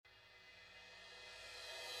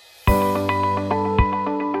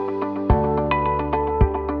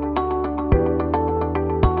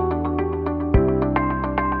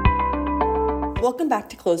back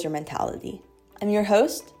to Close Your Mentality. I'm your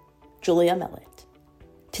host, Julia Millett.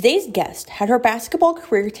 Today's guest had her basketball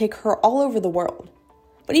career take her all over the world,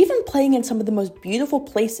 but even playing in some of the most beautiful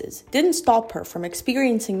places didn't stop her from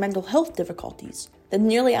experiencing mental health difficulties that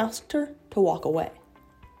nearly asked her to walk away.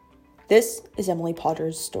 This is Emily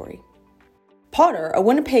Potter's story. Potter, a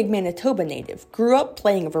Winnipeg, Manitoba native, grew up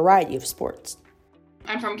playing a variety of sports.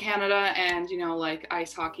 I'm from Canada, and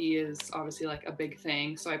ice hockey is obviously a big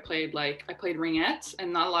thing. So I played ringette,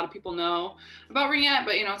 and not a lot of people know about ringette,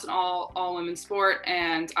 but it's an all women's sport,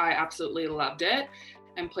 and I absolutely loved it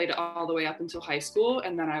and played it all the way up until high school.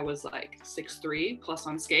 And then I was 6'3" plus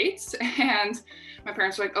on skates, and my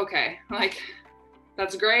parents were okay,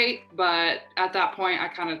 that's great, but at that point I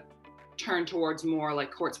kind of turned towards more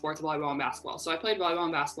court sports, volleyball and basketball. So I played volleyball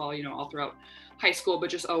and basketball, all throughout high school, but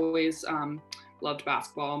just always loved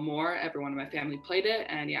basketball more. Everyone in my family played it,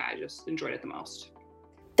 and I just enjoyed it the most.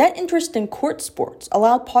 That interest in court sports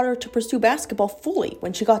allowed Potter to pursue basketball fully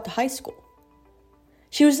when she got to high school.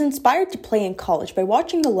 She was inspired to play in college by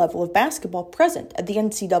watching the level of basketball present at the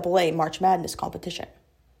NCAA March Madness competition.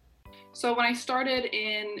 So when I started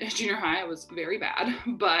in junior high, I was very bad,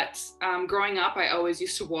 but growing up, I always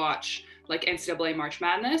used to watch NCAA March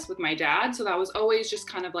Madness with my dad. So that was always just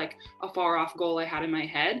kind of a far off goal I had in my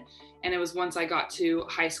head. And it was once I got to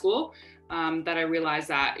high school that I realized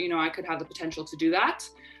that, I could have the potential to do that.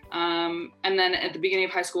 And then at the beginning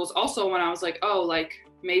of high school is also when I was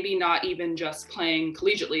maybe not even just playing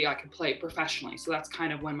collegiately, I could play professionally. So that's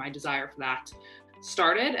kind of when my desire for that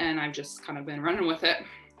started, and I've just kind of been running with it.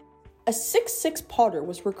 A 6'6" Potter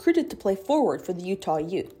was recruited to play forward for the Utah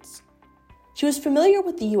Utes. She was familiar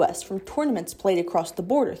with the U.S. from tournaments played across the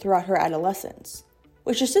border throughout her adolescence,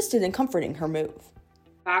 which assisted in comforting her move.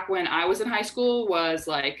 Back when I was in high school was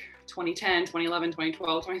 2010, 2011,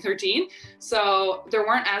 2012, 2013. So there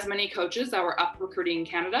weren't as many coaches that were up recruiting in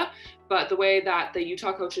Canada, but the way that the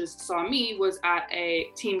Utah coaches saw me was at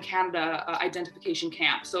a Team Canada identification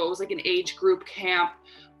camp. So it was an age group camp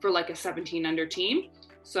for a 17 under team.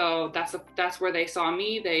 So that's where they saw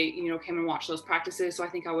me. They, came and watched those practices. So I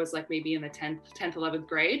think I was maybe in the 10th, 11th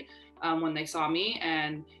grade when they saw me,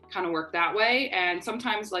 and kind of worked that way. And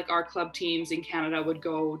sometimes our club teams in Canada would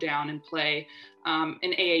go down and play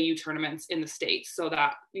in AAU tournaments in the States. So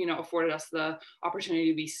that, afforded us the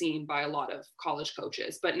opportunity to be seen by a lot of college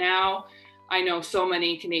coaches. But now I know so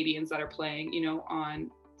many Canadians that are playing,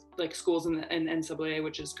 on schools in the NCAA,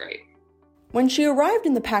 which is great. When she arrived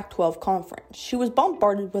in the Pac-12 conference, she was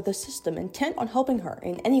bombarded with a system intent on helping her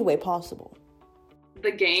in any way possible.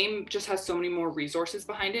 The game just has so many more resources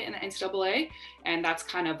behind it in the NCAA, and that's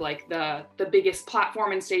kind of the biggest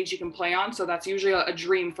platform and stage you can play on. So that's usually a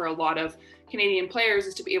dream for a lot of Canadian players,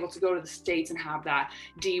 is to be able to go to the States and have that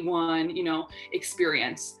D1,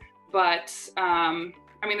 experience. But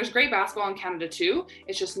there's great basketball in Canada too.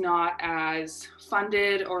 It's just not as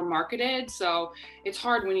funded or marketed. So it's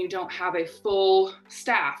hard when you don't have a full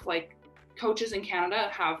staff. Coaches in Canada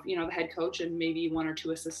have, the head coach and maybe one or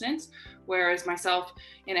two assistants. Whereas myself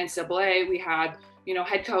in NCAA, we had,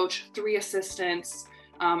 head coach, 3 assistants,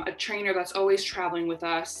 a trainer that's always traveling with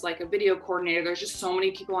us, a video coordinator. There's just so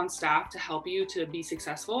many people on staff to help you to be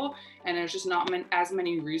successful. And there's just not as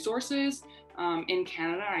many resources in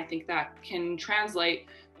Canada. And I think that can translate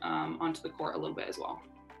onto the court a little bit as well.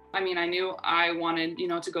 I knew I wanted,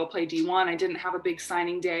 to go play D1. I didn't have a big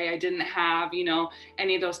signing day. I didn't have,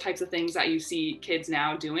 any of those types of things that you see kids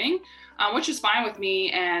now doing, which is fine with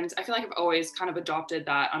me. And I feel like I've always kind of adopted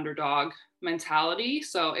that underdog mentality.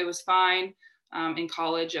 So it was fine in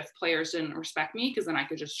college if players didn't respect me, because then I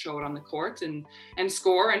could just show it on the court and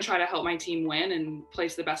score and try to help my team win and play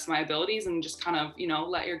to the best of my abilities and just kind of,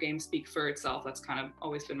 let your game speak for itself. That's kind of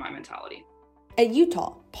always been my mentality. At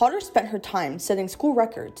Utah, Potter spent her time setting school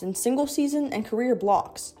records in single season and career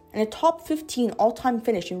blocks, and a top 15 all-time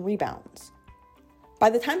finish in rebounds.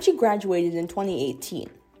 By the time she graduated in 2018,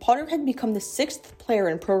 Potter had become the 6th player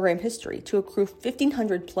in program history to accrue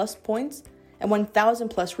 1,500 plus points and 1,000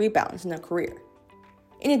 plus rebounds in a career.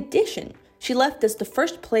 In addition, she left as the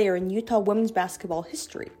first player in Utah women's basketball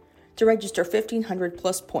history to register 1,500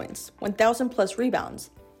 plus points, 1,000 plus rebounds,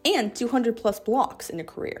 and 200 plus blocks in a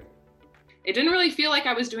career. It didn't really feel like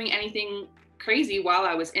I was doing anything crazy while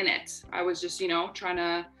I was in it. I was just, trying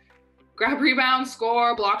to grab rebounds,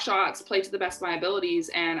 score, block shots, play to the best of my abilities.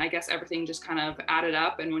 And I guess everything just kind of added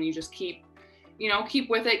up. And when you just keep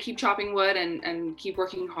with it, keep chopping wood and keep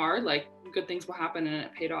working hard, good things will happen, and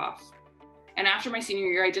it paid off. And after my senior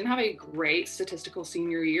year, I didn't have a great statistical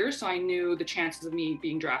senior year. So I knew the chances of me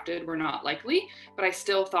being drafted were not likely, but I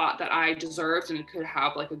still thought that I deserved and could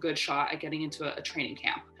have a good shot at getting into a training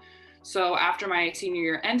camp. So after my senior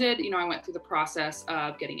year ended, I went through the process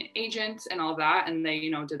of getting an agent and all of that. And they,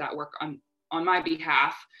 did that work on my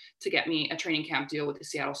behalf to get me a training camp deal with the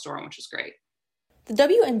Seattle Storm, which was great. The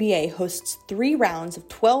WNBA hosts 3 rounds of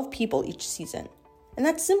 12 people each season, and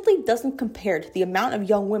that simply doesn't compare to the amount of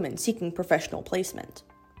young women seeking professional placement.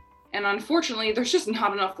 And unfortunately, there's just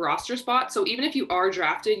not enough roster spots. So even if you are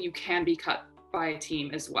drafted, you can be cut by a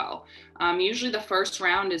team as well. Usually the first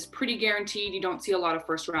round is pretty guaranteed. You don't see a lot of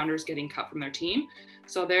first rounders getting cut from their team.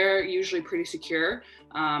 So they're usually pretty secure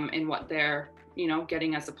in what they're,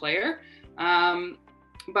 getting as a player.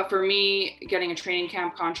 But for me, getting a training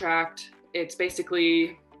camp contract, it's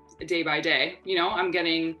basically day by day. I'm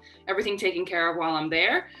getting everything taken care of while I'm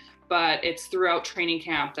there, but it's throughout training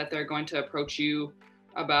camp that they're going to approach you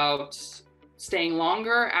about staying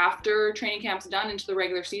longer after training camp's done into the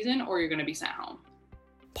regular season, or you're going to be sent home.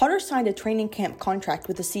 Potter signed a training camp contract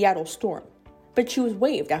with the Seattle Storm, but she was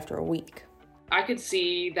waived after a week. I could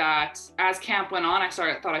see that as camp went on, I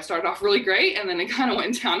thought I started off really great, and then it kind of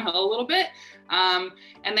went downhill a little bit.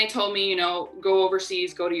 And they told me, go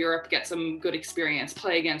overseas, go to Europe, get some good experience,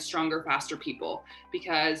 play against stronger, faster people,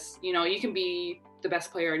 because, you can be the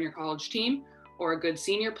best player in your college team or a good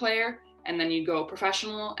senior player, and then you go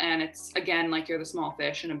professional, and it's, again, like you're the small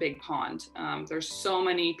fish in a big pond. There's so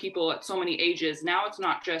many people at so many ages. Now it's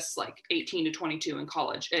not just like 18 to 22 in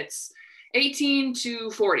college. It's 18 to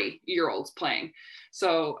 40-year-olds playing.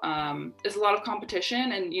 So there's a lot of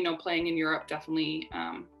competition, and, playing in Europe definitely,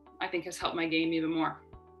 I think, has helped my game even more.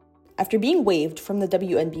 After being waived from the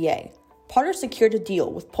WNBA, Potter secured a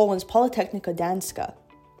deal with Poland's Politechnika Gdańska.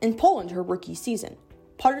 In Poland, her rookie season,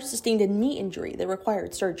 Potter sustained a knee injury that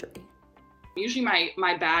required surgery. Usually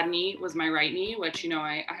my bad knee was my right knee, which,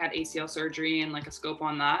 I had ACL surgery and like a scope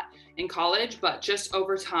on that in college, but just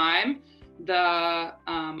over time, the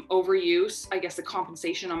overuse, I guess the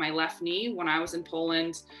compensation on my left knee when I was in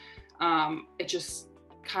Poland, it just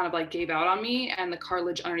kind of like gave out on me, and the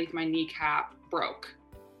cartilage underneath my kneecap broke.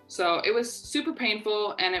 So it was super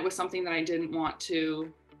painful, and it was something that I didn't want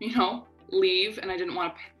to, leave, and I didn't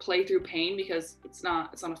want to play through pain because it's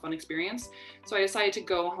not a fun experience. So I decided to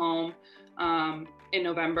go home in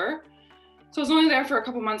November. So I was only there for a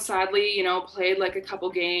couple months, sadly, played like a couple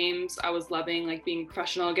games. I was loving like being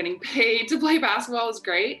professional, getting paid to play basketball was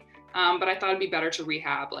great. But I thought it'd be better to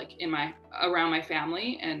rehab like around my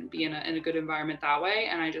family and be in a good environment that way.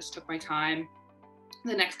 And I just took my time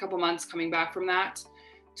the next couple months coming back from that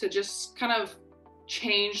to just kind of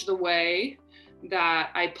change the way that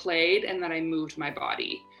I played and that I moved my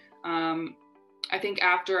body. I think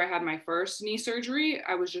after I had my first knee surgery,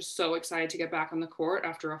 I was just so excited to get back on the court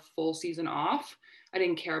after a full season off. I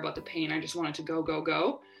didn't care about the pain. I just wanted to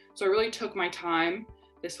go. So I really took my time.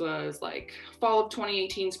 This was like fall of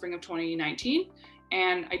 2018, spring of 2019.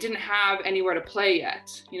 And I didn't have anywhere to play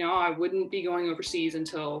yet. I wouldn't be going overseas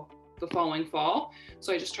until the following fall.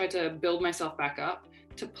 So I just tried to build myself back up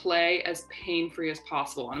to play as pain-free as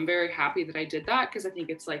possible. And I'm very happy that I did that, because I think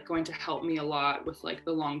it's like going to help me a lot with like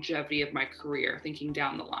the longevity of my career, thinking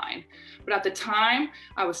down the line. But at the time,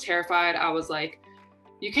 I was terrified. I was like,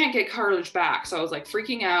 you can't get cartilage back. So I was like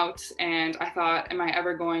freaking out, and I thought, am I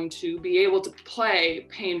ever going to be able to play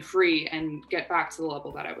pain-free and get back to the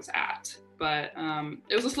level that I was at? But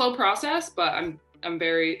it was a slow process, but I'm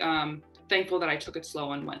very thankful that I took it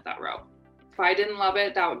slow and went that route. If I didn't love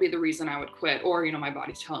it, that would be the reason I would quit, or, my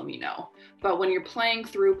body's telling me no. But when you're playing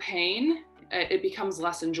through pain, it becomes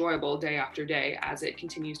less enjoyable day after day as it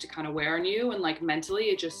continues to kind of wear on you, and like mentally,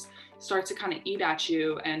 it just starts to kind of eat at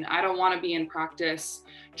you. And I don't want to be in practice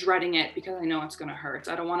dreading it because I know it's going to hurt.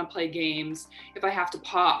 I don't want to play games if I have to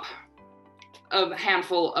pop a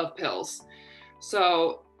handful of pills.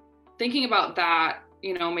 So thinking about that,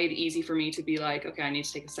 made it easy for me to be like, okay, I need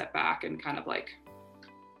to take a step back and kind of like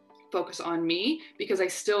focus on me, because I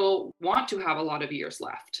still want to have a lot of years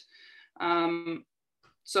left.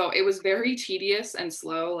 So it was very tedious and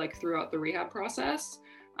slow, like throughout the rehab process.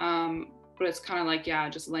 But it's kind of like,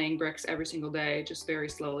 just laying bricks every single day, just very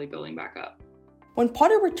slowly building back up. When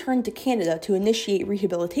Potter returned to Canada to initiate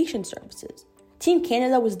rehabilitation services, Team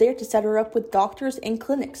Canada was there to set her up with doctors and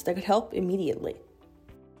clinics that could help immediately.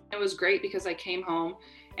 It was great because I came home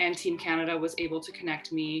and Team Canada was able to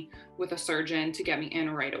connect me with a surgeon to get me in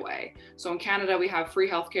right away. So in Canada, we have free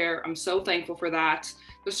healthcare. I'm so thankful for that.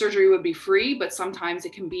 The surgery would be free, but sometimes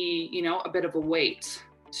it can be, a bit of a wait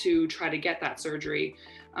to try to get that surgery.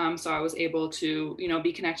 So I was able to,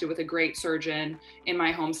 be connected with a great surgeon in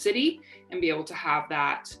my home city and be able to have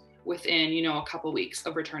that within, a couple weeks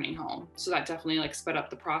of returning home. So that definitely sped up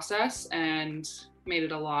the process and made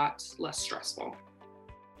it a lot less stressful.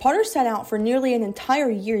 Potter sat out for nearly an entire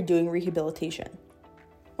year doing rehabilitation.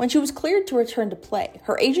 When she was cleared to return to play,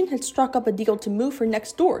 her agent had struck up a deal to move her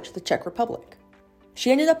next door to the Czech Republic. She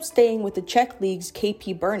ended up staying with the Czech League's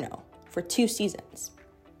KP Brno for 2 seasons.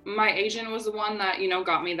 My agent was the one that,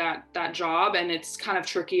 got me that job, and it's kind of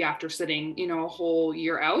tricky after sitting, a whole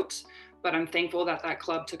year out. But I'm thankful that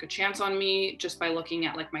club took a chance on me just by looking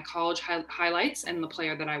at like my college highlights and the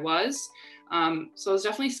player that I was. So it was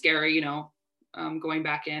definitely scary, going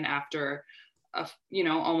back in after,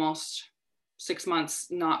 almost 6 months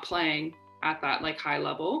not playing at that like high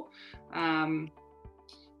level.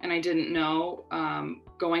 And I didn't know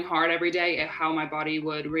going hard every day at how my body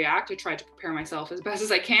would react. I tried to prepare myself as best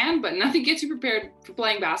as I can, but nothing gets you prepared for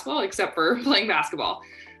playing basketball except for playing basketball.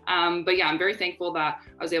 But yeah, I'm very thankful that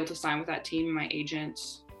I was able to sign with that team, and my agent,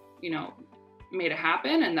 made it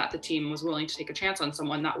happen, and that the team was willing to take a chance on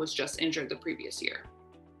someone that was just injured the previous year.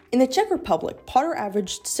 In the Czech Republic, Potter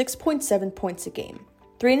averaged 6.7 points a game,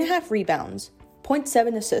 3.5 rebounds,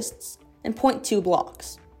 0.7 assists, and 0.2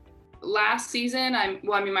 blocks. Last season,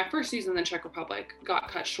 my first season in the Czech Republic got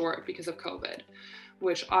cut short because of COVID,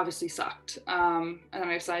 which obviously sucked. And then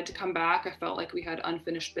I decided to come back. I felt like we had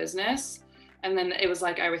unfinished business. And then it was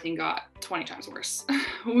like everything got 20 times worse.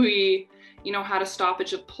 We, had a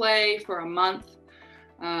stoppage of play for a month.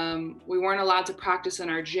 We weren't allowed to practice in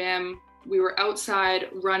our gym. We were outside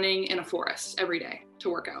running in a forest every day to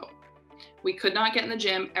work out. We could not get in the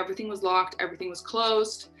gym. Everything was locked. Everything was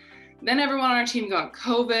closed. Then everyone on our team got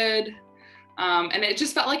COVID. And it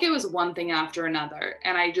just felt like it was one thing after another.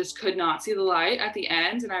 And I just could not see the light at the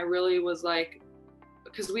end. And I really was like,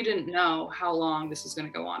 because we didn't know how long this was going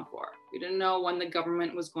to go on for. We didn't know when the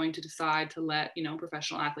government was going to decide to let,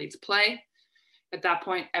 professional athletes play. At that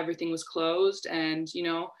point, everything was closed. And,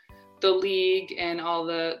 the league and all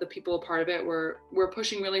the people a part of it were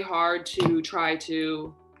pushing really hard to try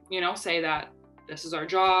to, say that this is our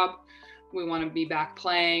job. We want to be back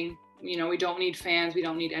playing. We don't need fans. We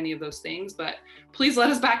don't need any of those things, but please let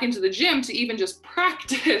us back into the gym to even just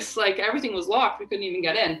practice. Like everything was locked. We couldn't even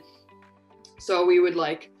get in. So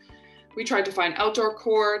we tried to find outdoor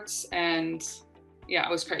courts, and yeah,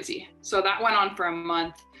 it was crazy. So that went on for a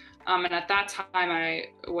month. And at that time I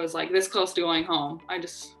was like this close to going home. I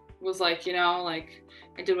just was like,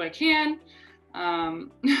 I did what I can.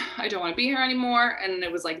 I don't want to be here anymore. And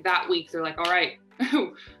it was like that week, they're like, all right,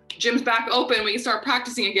 gym's back open. We can start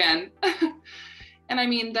practicing again. And I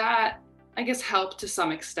mean, that I guess helped to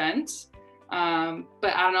some extent. But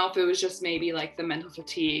I don't know if it was just maybe like the mental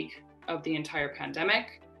fatigue of the entire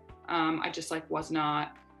pandemic. I just was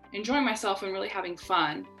not enjoying myself and really having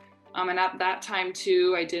fun. And at that time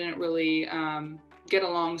too, I didn't really get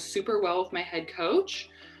along super well with my head coach.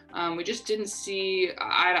 We just didn't see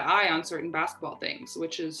eye to eye on certain basketball things,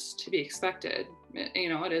 which is to be expected.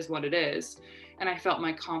 It is what it is. And I felt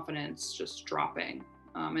my confidence just dropping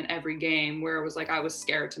in every game, where it was like I was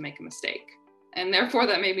scared to make a mistake. And therefore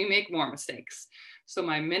that made me make more mistakes. So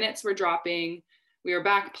my minutes were dropping. We were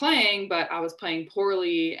back playing, but I was playing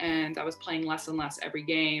poorly, and I was playing less and less every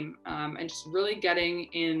game, and just really getting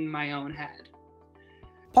in my own head.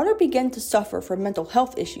 Potter began to suffer from mental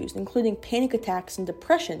health issues, including panic attacks and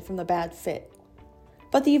depression from the bad fit.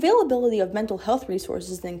 But the availability of mental health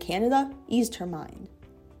resources in Canada eased her mind.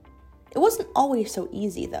 It wasn't always so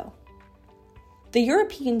easy, though. The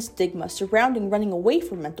European stigma surrounding running away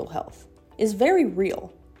from mental health is very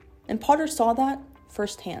real, and Potter saw that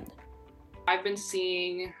firsthand. I've been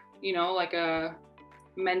seeing, like a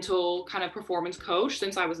mental kind of performance coach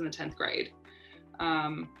since I was in the 10th grade.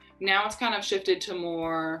 Now it's kind of shifted to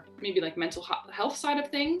more maybe like mental health side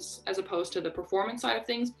of things as opposed to the performance side of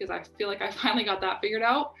things, because I feel like I finally got that figured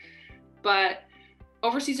out. But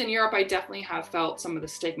overseas in Europe, I definitely have felt some of the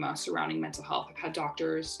stigma surrounding mental health. I've had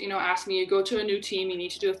doctors, ask me, you go to a new team, you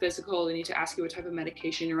need to do a physical, they need to ask you what type of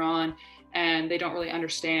medication you're on, and they don't really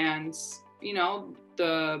understand,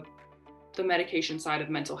 the medication side of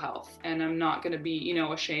mental health. And I'm not going to be,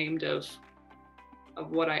 ashamed of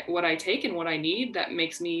what I take and what I need that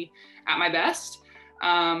makes me at my best.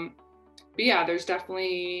 But yeah, there's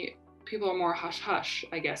definitely, people are more hush,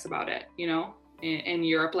 I guess, about it, in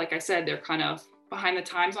Europe. Like I said, they're kind of behind the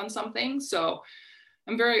times on some things. So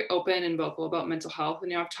I'm very open and vocal about mental health.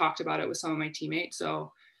 And, I've talked about it with some of my teammates.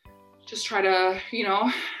 So just try to,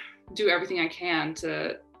 do everything I can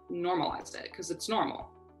to normalize it, because it's normal.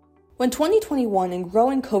 When 2021 and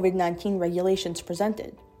growing COVID-19 regulations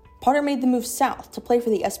presented, Potter made the move south to play for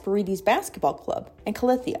the Esperides Basketball Club in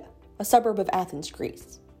Kallithea, a suburb of Athens,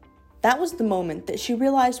 Greece. That was the moment that she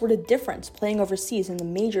realized what a difference playing overseas in the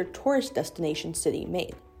major tourist destination city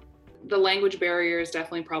made. The language barrier is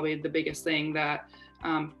definitely probably the biggest thing that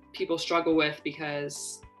people struggle with,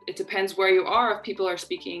 because it depends where you are if people are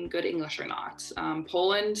speaking good English or not.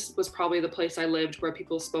 Poland was probably the place I lived where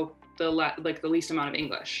people spoke the least amount of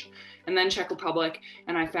English, and then Czech Republic,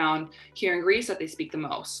 and I found here in Greece that they speak the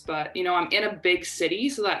most. But I'm in a big city,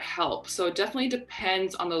 so that helps. So it definitely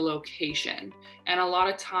depends on the location, and a lot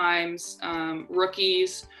of times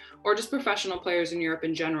rookies or just professional players in Europe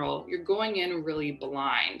in general, you're going in really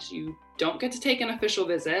blind. You don't get to take an official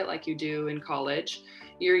visit like you do in college.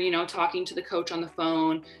 You're talking to the coach on the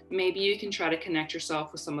phone. Maybe you can try to connect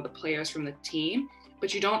yourself with some of the players from the team,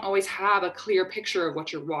 but you don't always have a clear picture of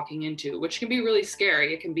what you're walking into, which can be really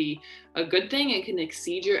scary. It can be a good thing. It can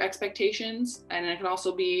exceed your expectations. And it can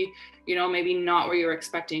also be, maybe not what you're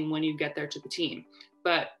expecting when you get there to the team.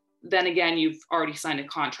 But then again, you've already signed a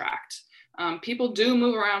contract. People do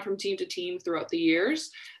move around from team to team throughout the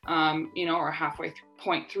years, or halfway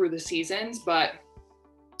point through the seasons, but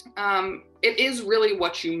it is really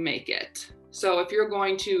what you make it. So if you're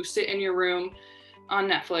going to sit in your room on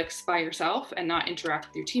Netflix by yourself and not interact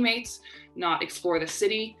with your teammates, not explore the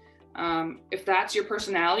city, if that's your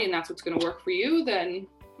personality and that's what's going to work for you, then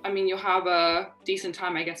you'll have a decent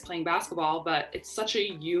time, I guess, playing basketball. But it's such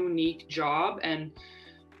a unique job and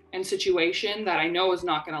situation that I know is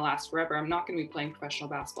not going to last forever. I'm not going to be playing professional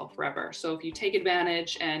basketball forever. So if you take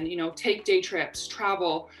advantage and, take day trips,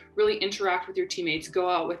 travel, really interact with your teammates, go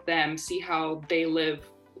out with them, see how they live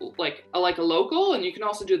like a local, and you can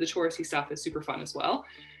also do the touristy stuff. Is super fun as well.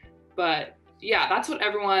 But yeah, that's what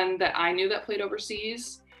everyone that I knew that played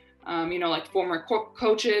overseas, former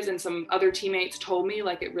coaches and some other teammates told me,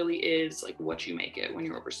 it really is what you make it when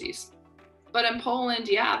you're overseas. But in Poland,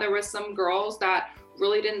 yeah, there was some girls that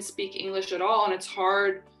really didn't speak English at all. And it's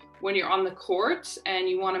hard when you're on the court and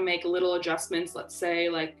you want to make little adjustments, let's say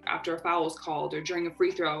after a foul is called or during a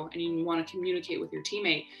free throw, and you want to communicate with your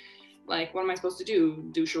teammate. What am I supposed to do?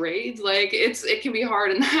 Do charades? It can be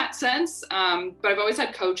hard in that sense. But I've always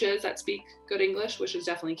had coaches that speak good English, which is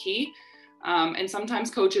definitely key. And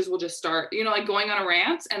sometimes coaches will just start, going on a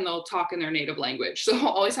rant, and they'll talk in their native language. So I'll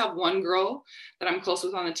always have one girl that I'm close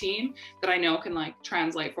with on the team that I know can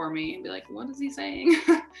translate for me and be like, what is he saying?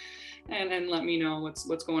 and let me know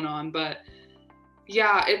what's going on. But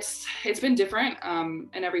yeah, it's been different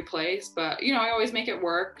in every place, but I always make it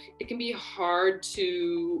work. It can be hard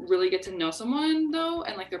to really get to know someone though,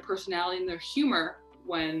 and their personality and their humor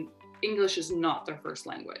when English is not their first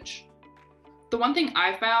language. The one thing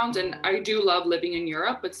I found, and I do love living in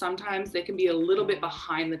Europe, but sometimes they can be a little bit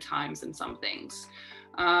behind the times in some things.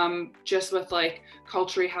 Just with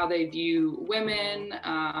culturally how they view women,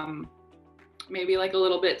 maybe a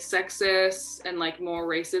little bit sexist and more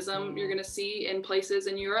racism you're gonna see in places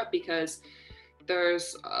in Europe, because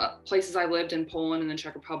there's places I lived in Poland and the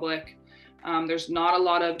Czech Republic. There's not a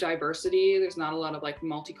lot of diversity. There's not a lot of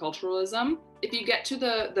multiculturalism. If you get to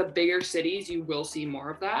the bigger cities, you will see more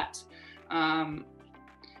of that.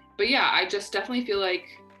 But yeah, I just definitely feel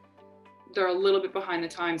they're a little bit behind the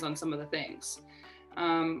times on some of the things.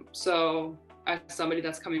 So as somebody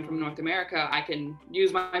that's coming from North America, I can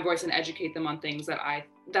use my voice and educate them on things that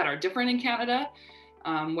are different in Canada,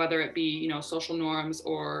 whether it be, social norms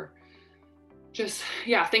or just,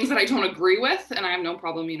 things that I don't agree with. And I have no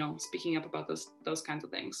problem, speaking up about those kinds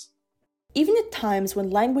of things. Even at times when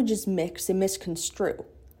languages mix and misconstrue,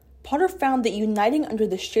 Potter found that uniting under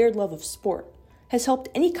the shared love of sport has helped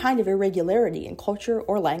any kind of irregularity in culture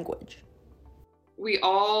or language. We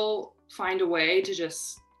all find a way to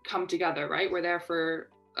just come together, right? We're there for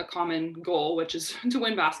a common goal, which is to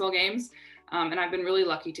win basketball games. And I've been really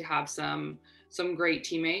lucky to have some great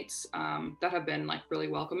teammates that have been really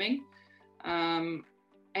welcoming. And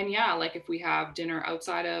yeah, if we have dinner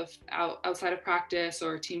outside of practice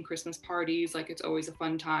or team Christmas parties, it's always a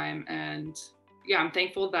fun time. And yeah, I'm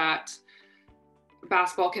thankful that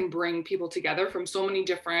basketball can bring people together from so many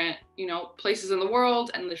different, places in the world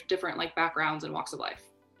and different backgrounds and walks of life.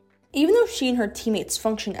 Even though she and her teammates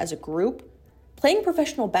function as a group, playing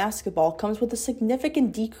professional basketball comes with a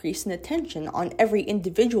significant decrease in attention on every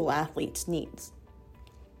individual athlete's needs.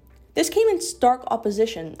 This came in stark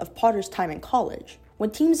opposition of Potter's time in college, when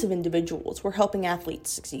teams of individuals were helping athletes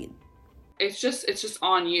succeed. It's just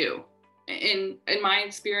on you. In my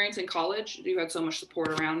experience in college, you had so much support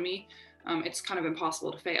around me. It's kind of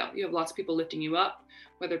impossible to fail. You have lots of people lifting you up,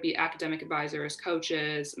 whether it be academic advisors,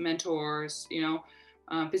 coaches, mentors,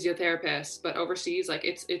 physiotherapists. But overseas,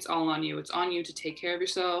 it's all on you. It's on you to take care of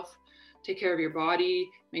yourself, take care of your body,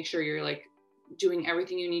 make sure you're doing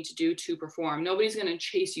everything you need to do to perform. Nobody's going to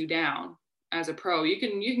chase you down as a pro. You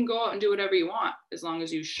can go out and do whatever you want as long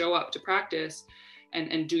as you show up to practice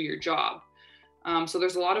and do your job. So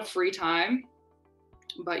there's a lot of free time.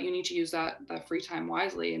 but you need to use that free time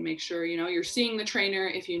wisely and make sure, you're seeing the trainer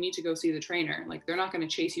if you need to go see the trainer. Like, they're not going to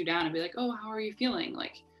chase you down and be like, oh, how are you feeling?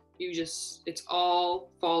 Like, it's all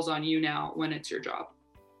falls on you now when it's your job.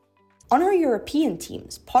 On our European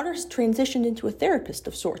teams, Potter's transitioned into a therapist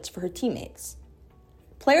of sorts for her teammates.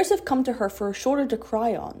 Players have come to her for a shoulder to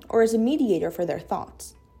cry on or as a mediator for their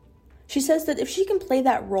thoughts. She says that if she can play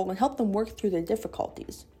that role and help them work through their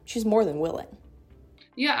difficulties, she's more than willing.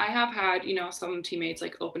 Yeah, I have had, some teammates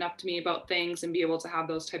like open up to me about things and be able to have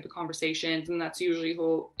those type of conversations. And that's usually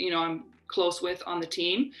who, I'm close with on the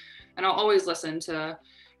team. And I'll always listen to,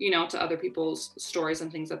 to other people's stories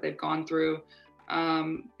and things that they've gone through,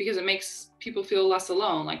 because it makes people feel less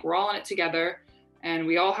alone. Like, we're all in it together and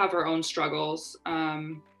we all have our own struggles.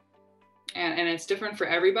 And it's different for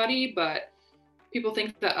everybody, but people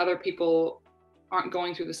think that other people aren't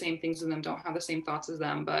going through the same things as them, don't have the same thoughts as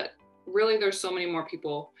them. But really, there's so many more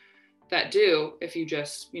people that do if you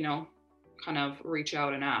just, kind of reach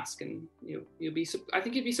out and ask. And I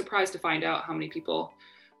think you'd be surprised to find out how many people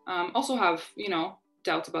also have,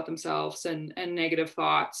 doubts about themselves and negative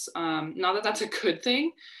thoughts. Not that that's a good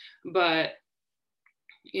thing, but,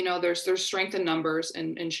 there's strength in numbers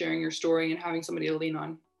and sharing your story and having somebody to lean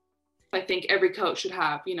on. I think every coach should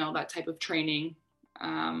have, that type of training.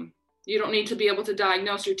 You don't need to be able to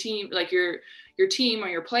diagnose your team, like your team or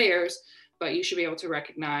your players, but you should be able to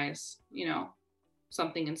recognize,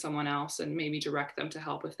 something in someone else and maybe direct them to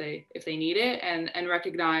help if they need it, and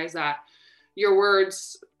recognize that your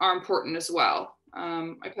words are important as well.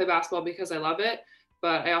 I play basketball because I love it,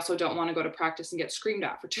 but I also don't want to go to practice and get screamed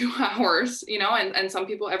at for 2 hours, and some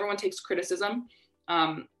people, everyone takes criticism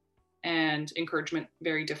and encouragement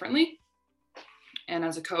very differently. And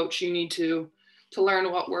as a coach, you need to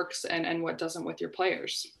learn what works and what doesn't with your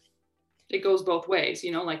players. It goes both ways,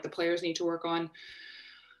 like the players need to work on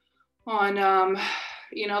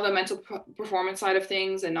the mental performance side of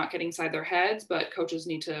things and not getting inside their heads, but coaches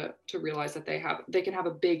need to realize that they can have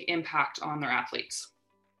a big impact on their athletes.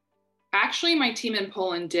 Actually, my team in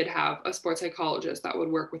Poland did have a sports psychologist that would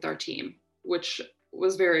work with our team, which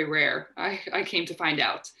was very rare. I came to find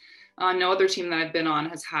out. No other team that I've been on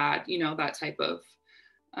has had, that type of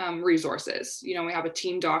resources. We have a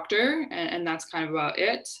team doctor and that's kind of about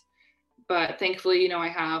it. But thankfully, I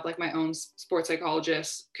have like my own sports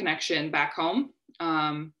psychologist connection back home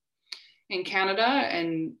in Canada.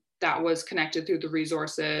 And that was connected through the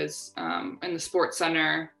resources and the sports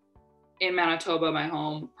center in Manitoba, my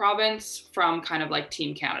home province, from kind of like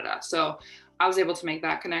Team Canada. So I was able to make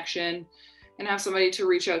that connection and have somebody to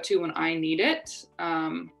reach out to when I need it.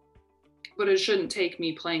 But it shouldn't take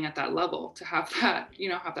me playing at that level to have that,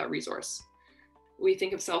 have that resource. We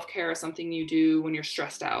think of self-care as something you do when you're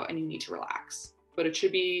stressed out and you need to relax, but it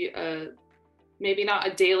should be maybe not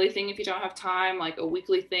a daily thing if you don't have time, like a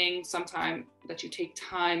weekly thing, sometime that you take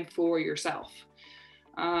time for yourself.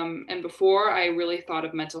 And before, I really thought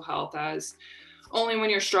of mental health as only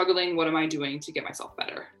when you're struggling, what am I doing to get myself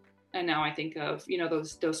better? And now I think of,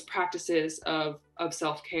 those practices of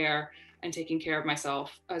self-care and taking care of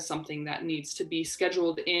myself as something that needs to be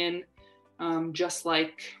scheduled in, just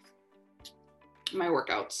like my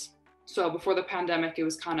workouts. So before the pandemic, it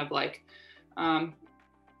was kind of like,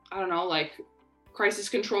 like crisis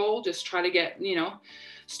control, just try to get,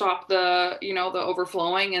 stop the, the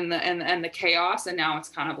overflowing and the chaos. And now it's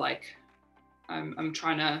kind of like, I'm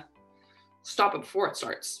trying to stop it before it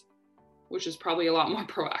starts, which is probably a lot more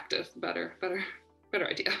proactive, better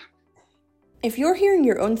idea. If you're hearing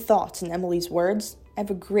your own thoughts in Emily's words, I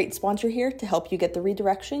have a great sponsor here to help you get the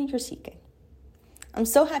redirection you're seeking. I'm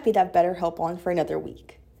so happy to have BetterHelp on for another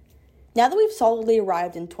week. Now that we've solidly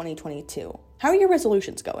arrived in 2022, how are your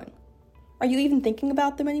resolutions going? Are you even thinking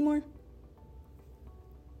about them anymore?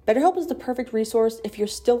 BetterHelp is the perfect resource if you're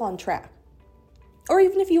still on track, or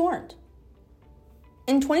even if you aren't.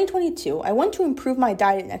 In 2022, I want to improve my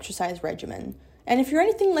diet and exercise regimen, and if you're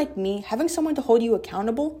anything like me, having someone to hold you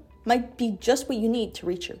accountable might be just what you need to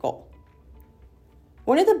reach your goal.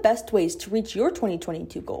 One of the best ways to reach your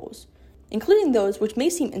 2022 goals, including those which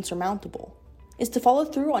may seem insurmountable, is to follow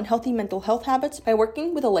through on healthy mental health habits by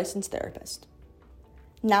working with a licensed therapist.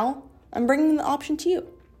 Now, I'm bringing the option to you,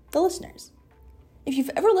 the listeners. If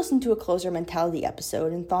you've ever listened to a closer mentality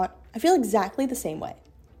episode and thought, I feel exactly the same way,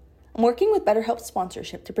 I'm working with BetterHelp's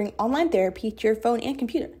sponsorship to bring online therapy to your phone and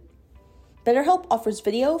computer. BetterHelp offers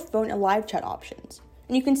video, phone, and live chat options,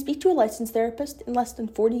 and you can speak to a licensed therapist in less than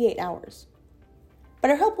 48 hours.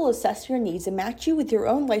 BetterHelp will assess your needs and match you with your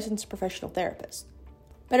own licensed professional therapist.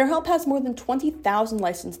 BetterHelp has more than 20,000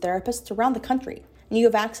 licensed therapists around the country, and you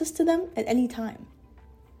have access to them at any time.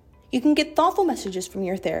 You can get thoughtful messages from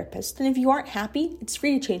your therapist, and if you aren't happy, it's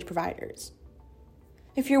free to change providers.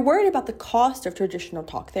 If you're worried about the cost of traditional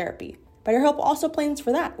talk therapy, BetterHelp also plans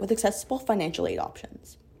for that with accessible financial aid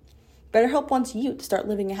options. BetterHelp wants you to start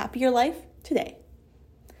living a happier life today.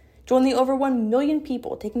 Join the over 1 million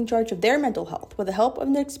people taking charge of their mental health with the help of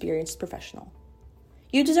an experienced professional.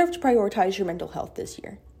 You deserve to prioritize your mental health this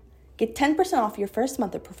year. Get 10% off your first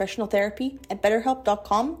month of professional therapy at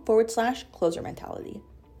betterhelp.com/closermentality.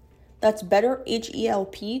 That's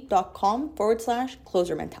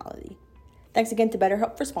betterhelp.com/closermentality. Thanks again to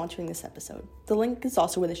BetterHelp for sponsoring this episode. The link is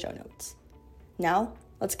also in the show notes. Now,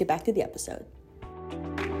 let's get back to the episode.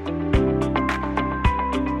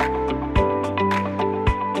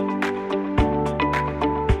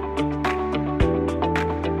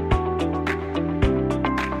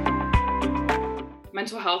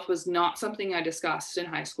 Mental health was not something I discussed in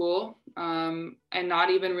high school, and not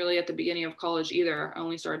even really at the beginning of college either. I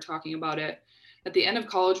only started talking about it at the end of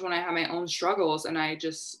college when I had my own struggles, and my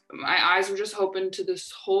eyes were just open to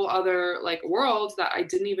this whole other world that I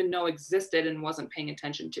didn't even know existed and wasn't paying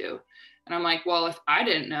attention to. And I'm like, well, if I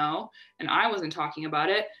didn't know and I wasn't talking about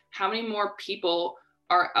it, how many more people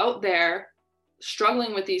are out there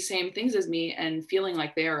struggling with these same things as me and feeling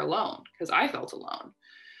like they are alone? Because I felt alone.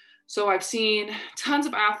 So I've seen tons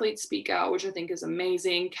of athletes speak out, which I think is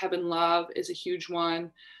amazing. Kevin Love is a huge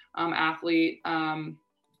one, athlete.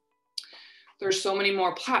 There's so many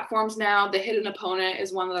more platforms now. The Hidden Opponent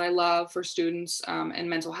is one that I love for students and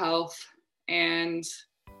mental health. And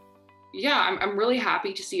yeah, I'm really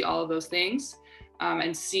happy to see all of those things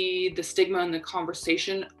and see the stigma and the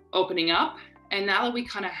conversation opening up. And now that we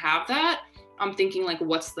kind of have that, I'm thinking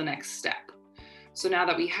what's the next step? So now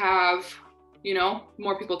that we have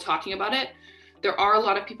more people talking about it, there are a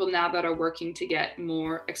lot of people now that are working to get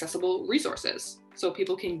more accessible resources so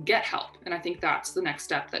people can get help. And I think that's the next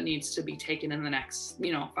step that needs to be taken in the next,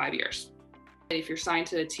 5 years. If you're signed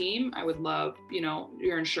to a team, I would love,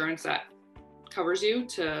 your insurance that covers you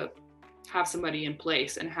to have somebody in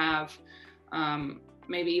place and have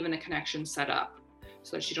maybe even a connection set up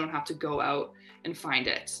so that you don't have to go out and find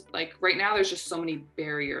it. Right now, there's just so many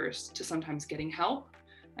barriers to sometimes getting help.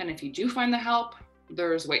 And if you do find the help,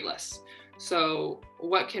 there's wait lists. So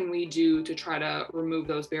what can we do to try to remove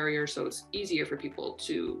those barriers so it's easier for people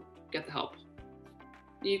to get the help?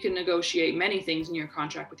 You can negotiate many things in your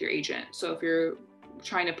contract with your agent. So if you're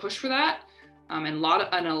trying to push for that, and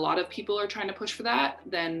a lot of people are trying to push for that,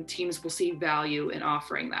 then teams will see value in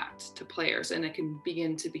offering that to players, and it can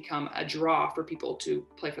begin to become a draw for people to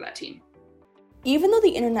play for that team. Even though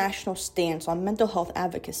the international stance on mental health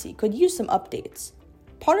advocacy could use some updates,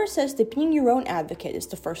 Potter says that being your own advocate is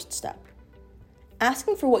the first step.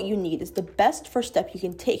 Asking for what you need is the best first step you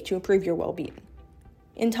can take to improve your well-being.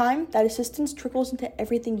 In time, that assistance trickles into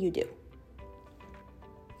everything you do.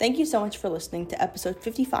 Thank you so much for listening to episode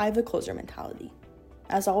 55 of Closer Mentality.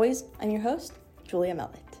 As always, I'm your host, Julia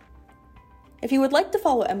Mellett. If you would like to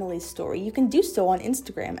follow Emily's story, you can do so on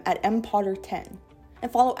Instagram at mpotter10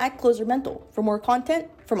 and follow @CloserMental for more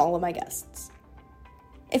content from all of my guests.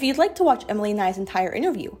 If you'd like to watch Emily and I's entire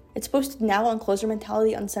interview, it's posted now on Closer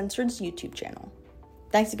Mentality Uncensored's YouTube channel.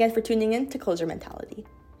 Thanks again for tuning in to Closer Mentality.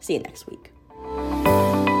 See you next week.